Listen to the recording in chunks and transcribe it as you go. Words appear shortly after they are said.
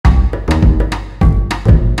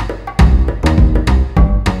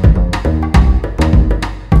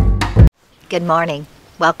Good morning.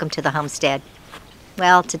 Welcome to the homestead.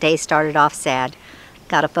 Well, today started off sad.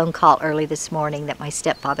 Got a phone call early this morning that my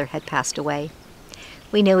stepfather had passed away.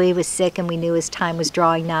 We knew he was sick and we knew his time was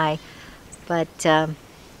drawing nigh, but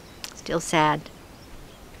still sad.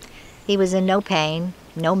 He was in no pain,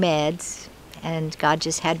 no meds, and God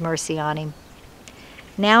just had mercy on him.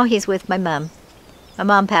 Now he's with my mom. My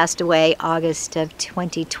mom passed away August of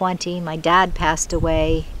 2020. My dad passed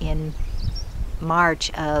away in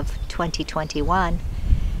March of 2021,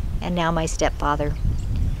 and now my stepfather.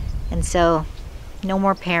 And so, no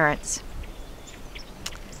more parents.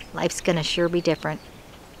 Life's gonna sure be different.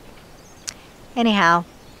 Anyhow,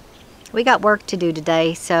 we got work to do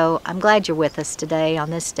today, so I'm glad you're with us today on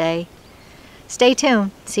this day. Stay tuned,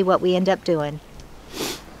 see what we end up doing.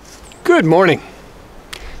 Good morning.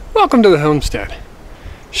 Welcome to the homestead.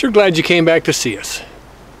 Sure glad you came back to see us.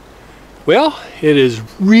 Well, it is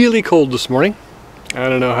really cold this morning. I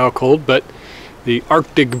don't know how cold, but the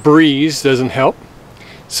Arctic breeze doesn't help.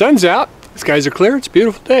 Sun's out, skies are clear, it's a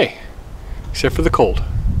beautiful day, except for the cold.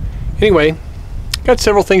 Anyway, got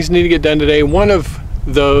several things that need to get done today. One of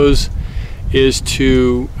those is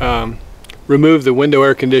to remove the window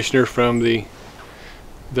air conditioner from the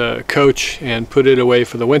coach and put it away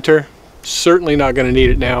for the winter. Certainly not going to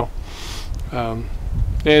need it now. And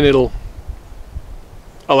it'll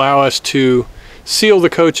allow us to seal the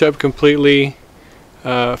coach up completely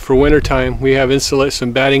for winter time. We have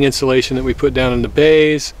some batting insulation that we put down in the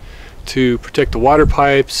bays to protect the water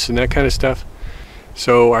pipes and that kind of stuff.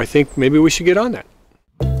 So I think maybe we should get on that.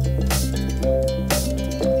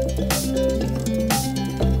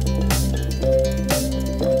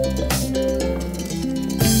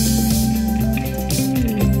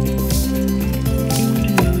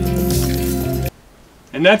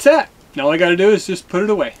 And that's that. All I got to do is just put it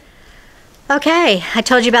away. Okay, I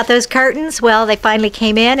told you about those curtains. Well, they finally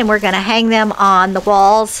came in and we're going to hang them on the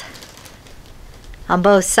walls on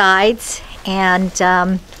both sides and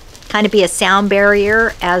kind of be a sound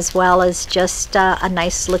barrier as well as just a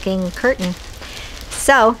nice looking curtain.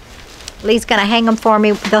 So Lee's going to hang them for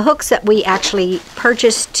me. The hooks that we actually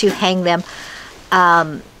purchased to hang them,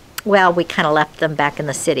 well, we kind of left them back in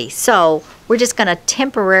the city. So we're just going to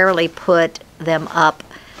temporarily put them up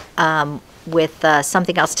with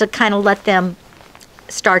something else to kind of let them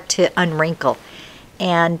start to unwrinkle,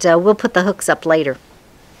 and we'll put the hooks up later.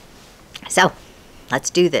 So let's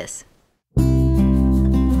do this.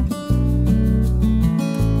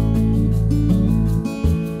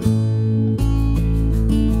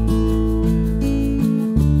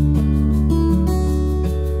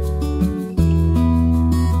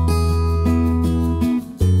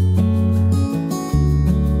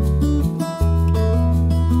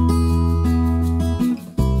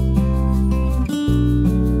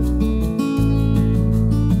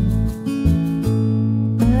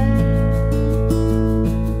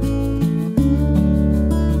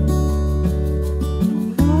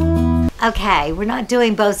 Okay, we're not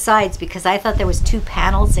doing both sides because I thought there was 2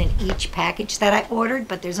 panels in each package that I ordered,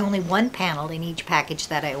 but there's only 1 panel in each package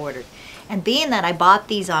that I ordered. And being that I bought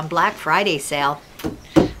these on Black Friday sale,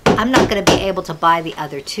 I'm not going to be able to buy the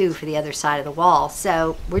other 2 for the other side of the wall.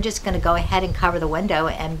 So we're just going to go ahead and cover the window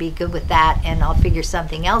and be good with that, and I'll figure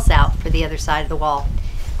something else out for the other side of the wall.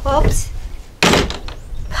 Whoops.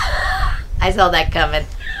 I saw that coming.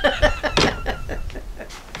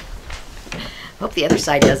 Hope the other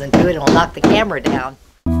side doesn't do it. It'll knock the camera down.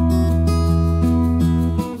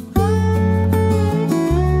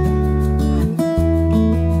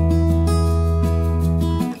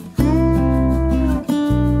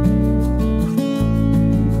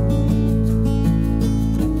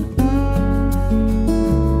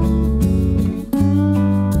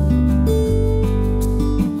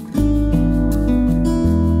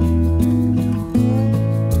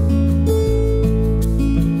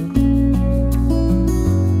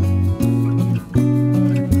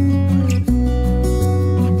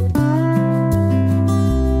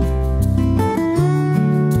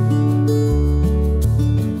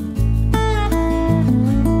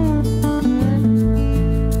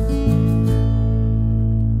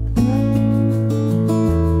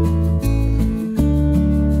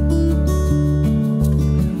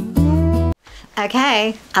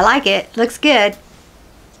 Okay, I like it. Looks good.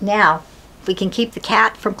 Now, if we can keep the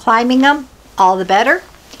cat from climbing them, all the better.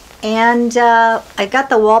 And I got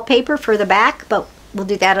the wallpaper for the back, but we'll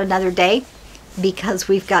do that another day because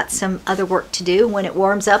we've got some other work to do when it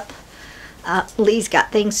warms up. Lee's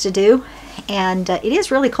got things to do, and it is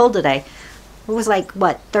really cold today. It was like,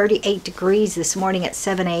 what, 38 degrees this morning at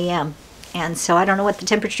 7 a.m. And so I don't know what the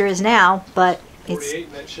temperature is now, but it's 48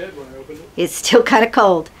 in that shed when I opened it. It's still kind of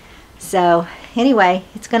cold. So anyway,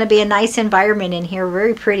 it's going to be a nice environment in here,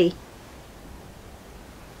 very pretty.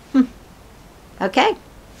 Okay,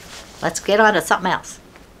 let's get on to something else.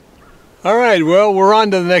 All right, well, we're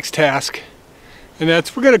on to the next task. And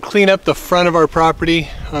that's, we're going to clean up the front of our property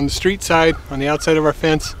on the street side, on the outside of our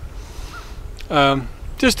fence.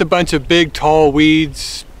 Just a bunch of big, tall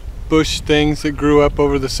weeds, bush things that grew up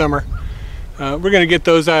over the summer. We're going to get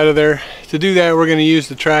those out of there. To do that, we're going to use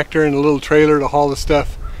the tractor and a little trailer to haul the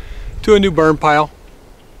stuff to a new burn pile.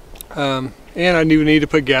 And I do need to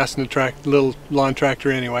put gas in the little lawn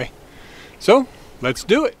tractor anyway. So, let's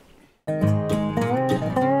do it.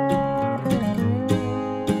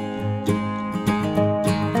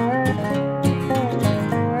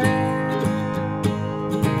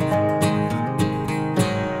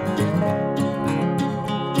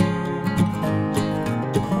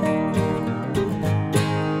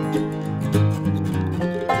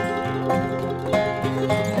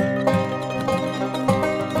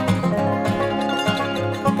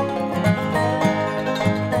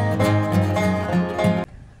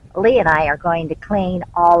 Lee and I are going to clean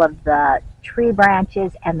all of the tree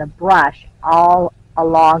branches and the brush all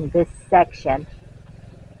along this section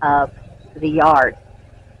of the yard.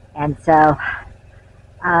 And so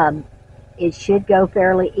it should go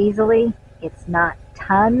fairly easily. It's not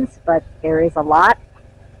tons, but there is a lot.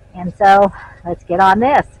 And so let's get on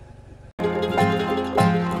this.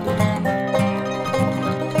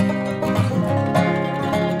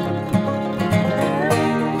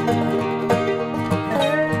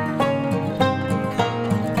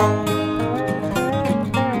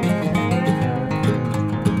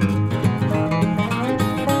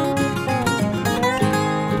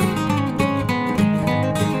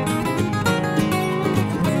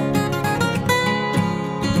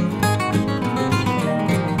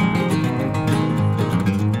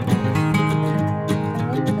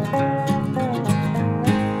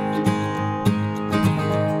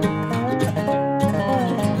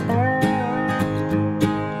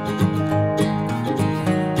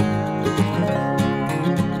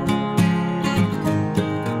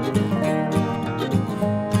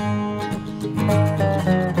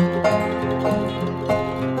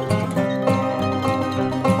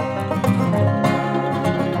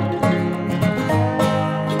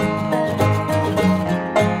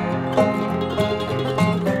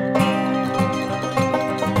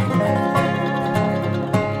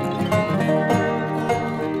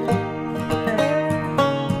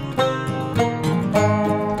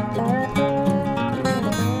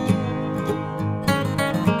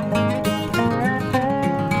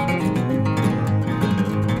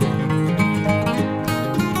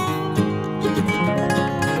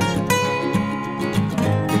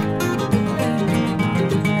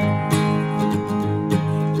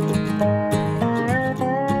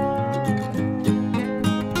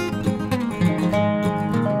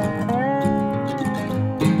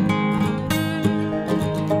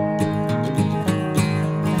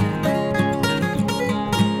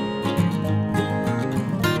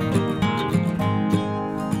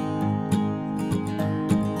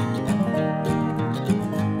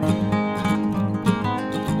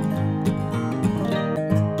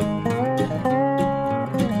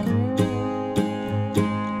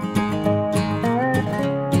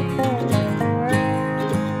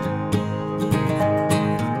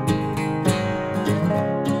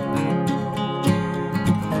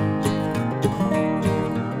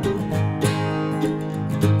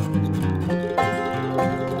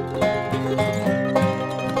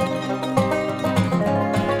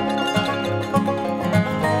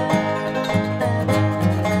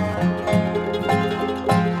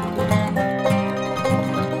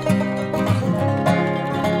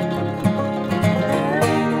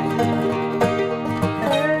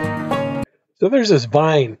 So there's this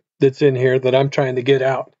vine that's in here that I'm trying to get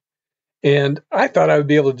out. And I thought I would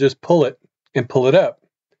be able to just pull it and pull it up.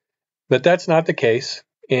 But that's not the case.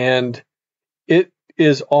 And it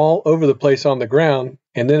is all over the place on the ground.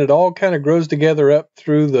 And then it all kind of grows together up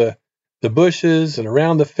through the bushes and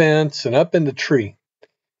around the fence and up in the tree.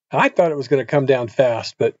 I thought it was going to come down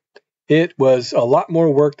fast, but it was a lot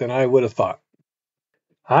more work than I would have thought.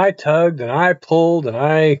 I tugged and I pulled and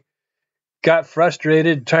I got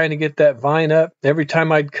frustrated trying to get that vine up. Every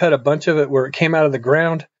time I'd cut a bunch of it where it came out of the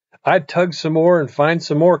ground, I'd tug some more and find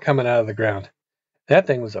some more coming out of the ground. That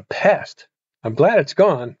thing was a pest. I'm glad it's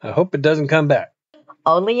gone. I hope it doesn't come back.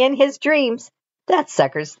 Only in his dreams. That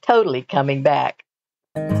sucker's totally coming back.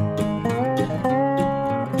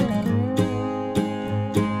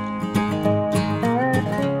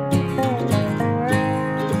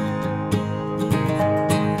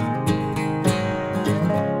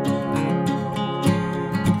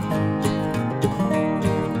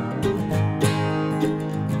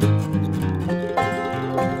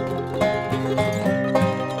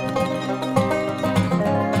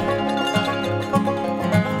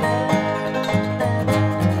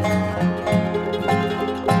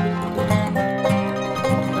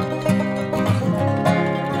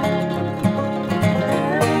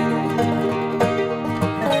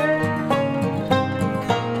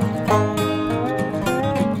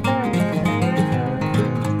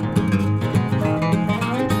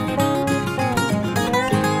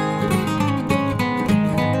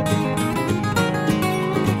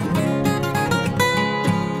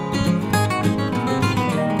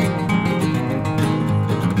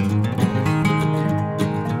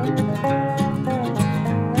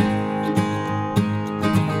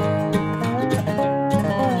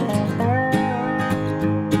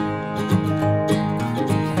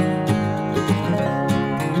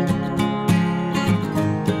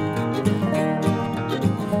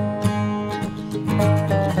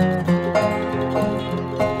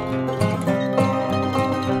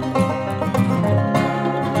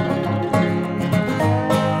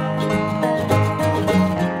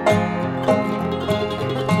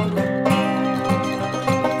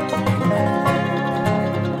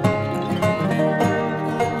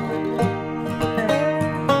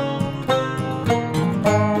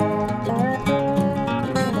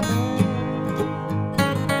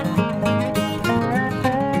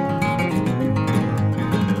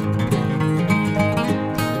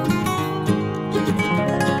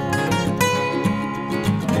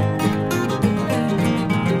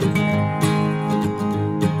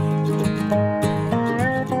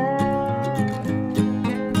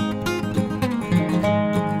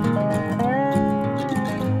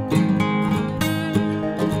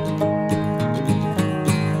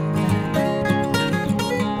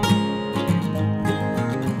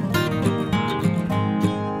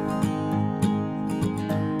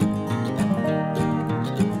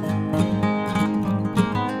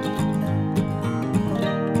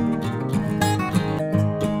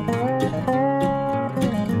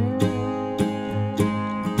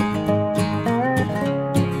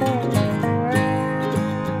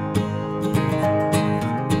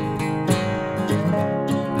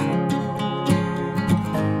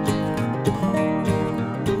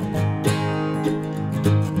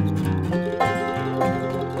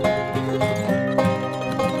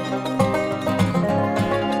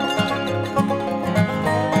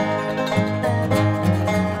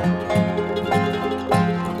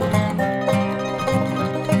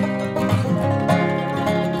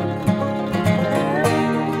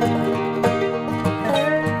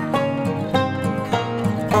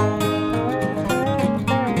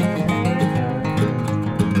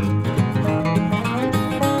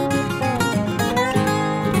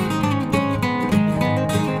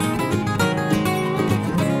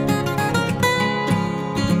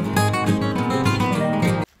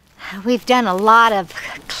 we've done a lot of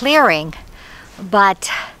clearing, but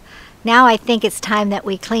now I think it's time that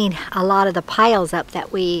we clean a lot of the piles up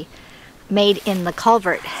that we made in the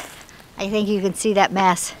culvert. I think you can see that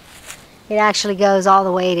mess. It actually goes all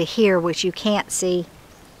the way to here, which you can't see.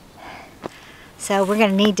 So we're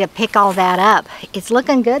going to need to pick all that up. It's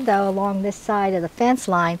looking good though along this side of the fence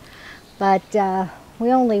line, but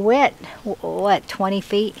we only went, what, 20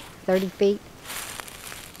 feet, 30 feet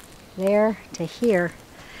there to here.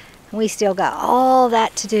 And we still got all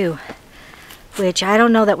that to do, which I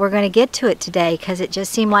don't know that we're going to get to it today because it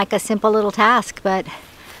just seemed like a simple little task, but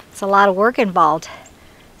it's a lot of work involved.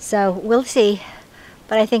 So we'll see,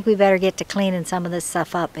 but I think we better get to cleaning some of this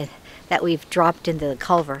stuff up that we've dropped into the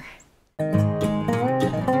culvert.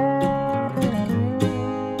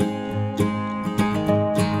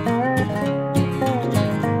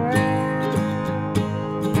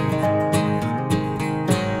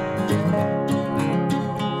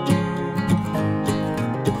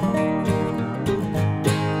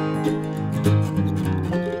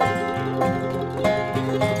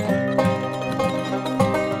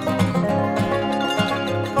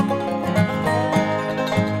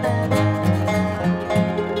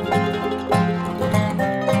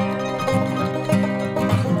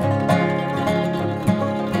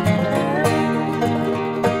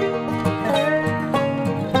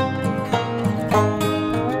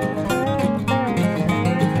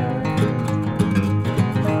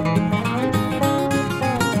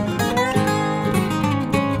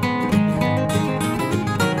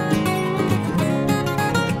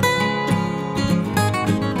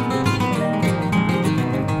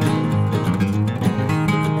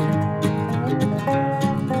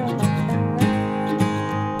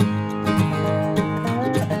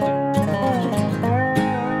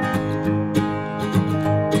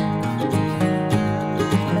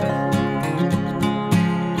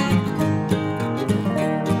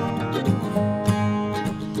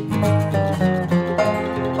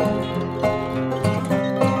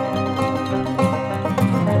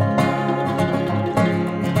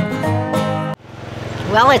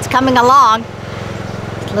 Well, it's coming along.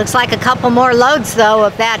 Looks like a couple more loads though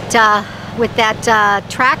of that with that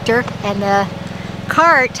tractor and the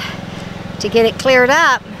cart to get it cleared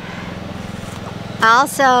up.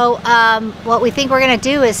 Also, what we think we're going to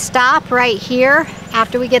do is stop right here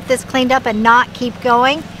after we get this cleaned up and not keep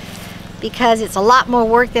going, because it's a lot more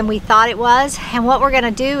work than we thought it was. And what we're going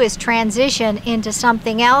to do is transition into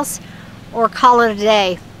something else or call it a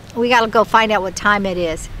day. We got to go find out what time it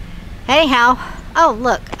is. Anyhow, oh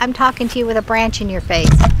look, I'm talking to you with a branch in your face.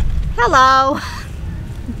 Hello.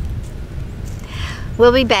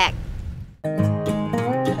 We'll be back.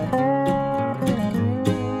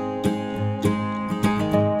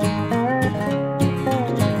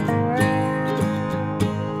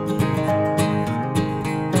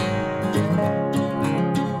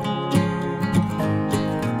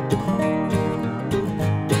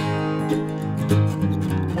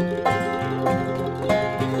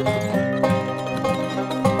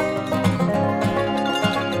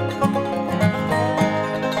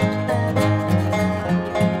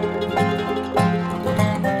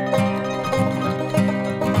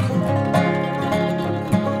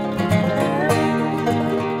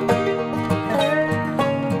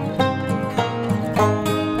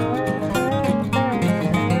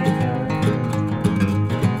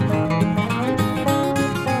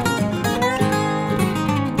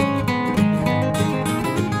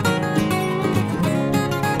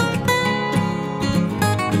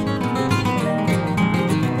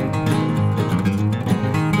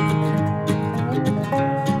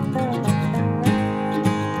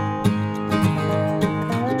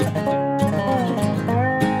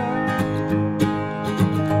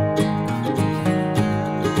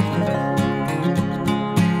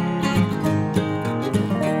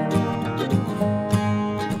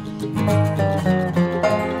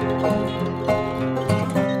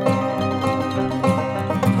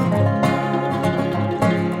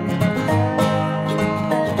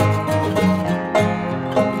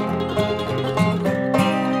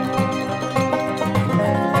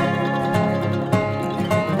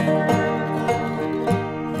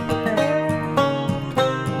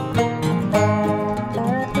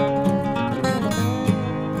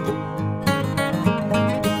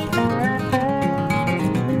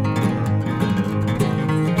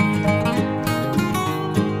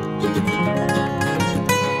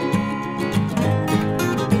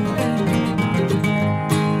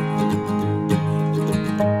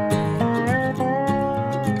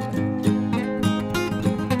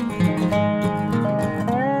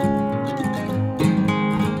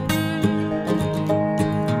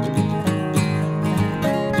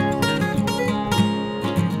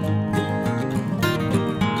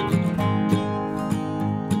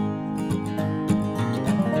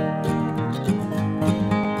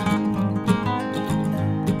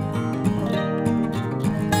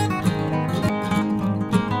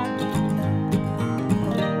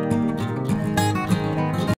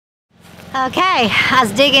 Okay, I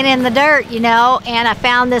was digging in the dirt, you know, and I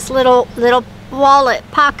found this little wallet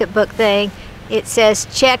pocketbook thing. It says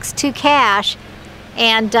checks to cash,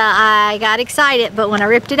 and I got excited, but when I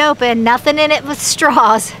ripped it open, nothing in it was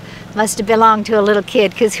straws. Must have belonged to a little kid,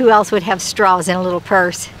 because who else would have straws in a little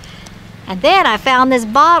purse? And then I found this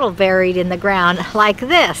bottle buried in the ground like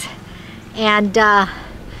this, and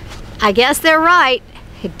I guess they're right.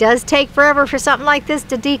 It does take forever for something like this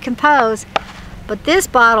to decompose. But this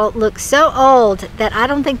bottle looks so old that I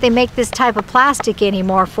don't think they make this type of plastic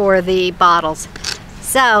anymore for the bottles.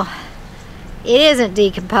 So it isn't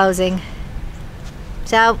decomposing.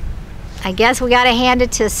 So I guess we got to hand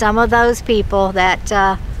it to some of those people that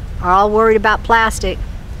are all worried about plastic.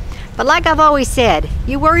 But like I've always said,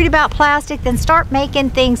 you worried about plastic, then start making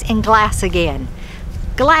things in glass again.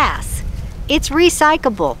 Glass, it's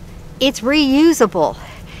recyclable, it's reusable,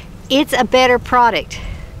 it's a better product.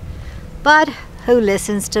 But who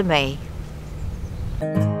listens to me?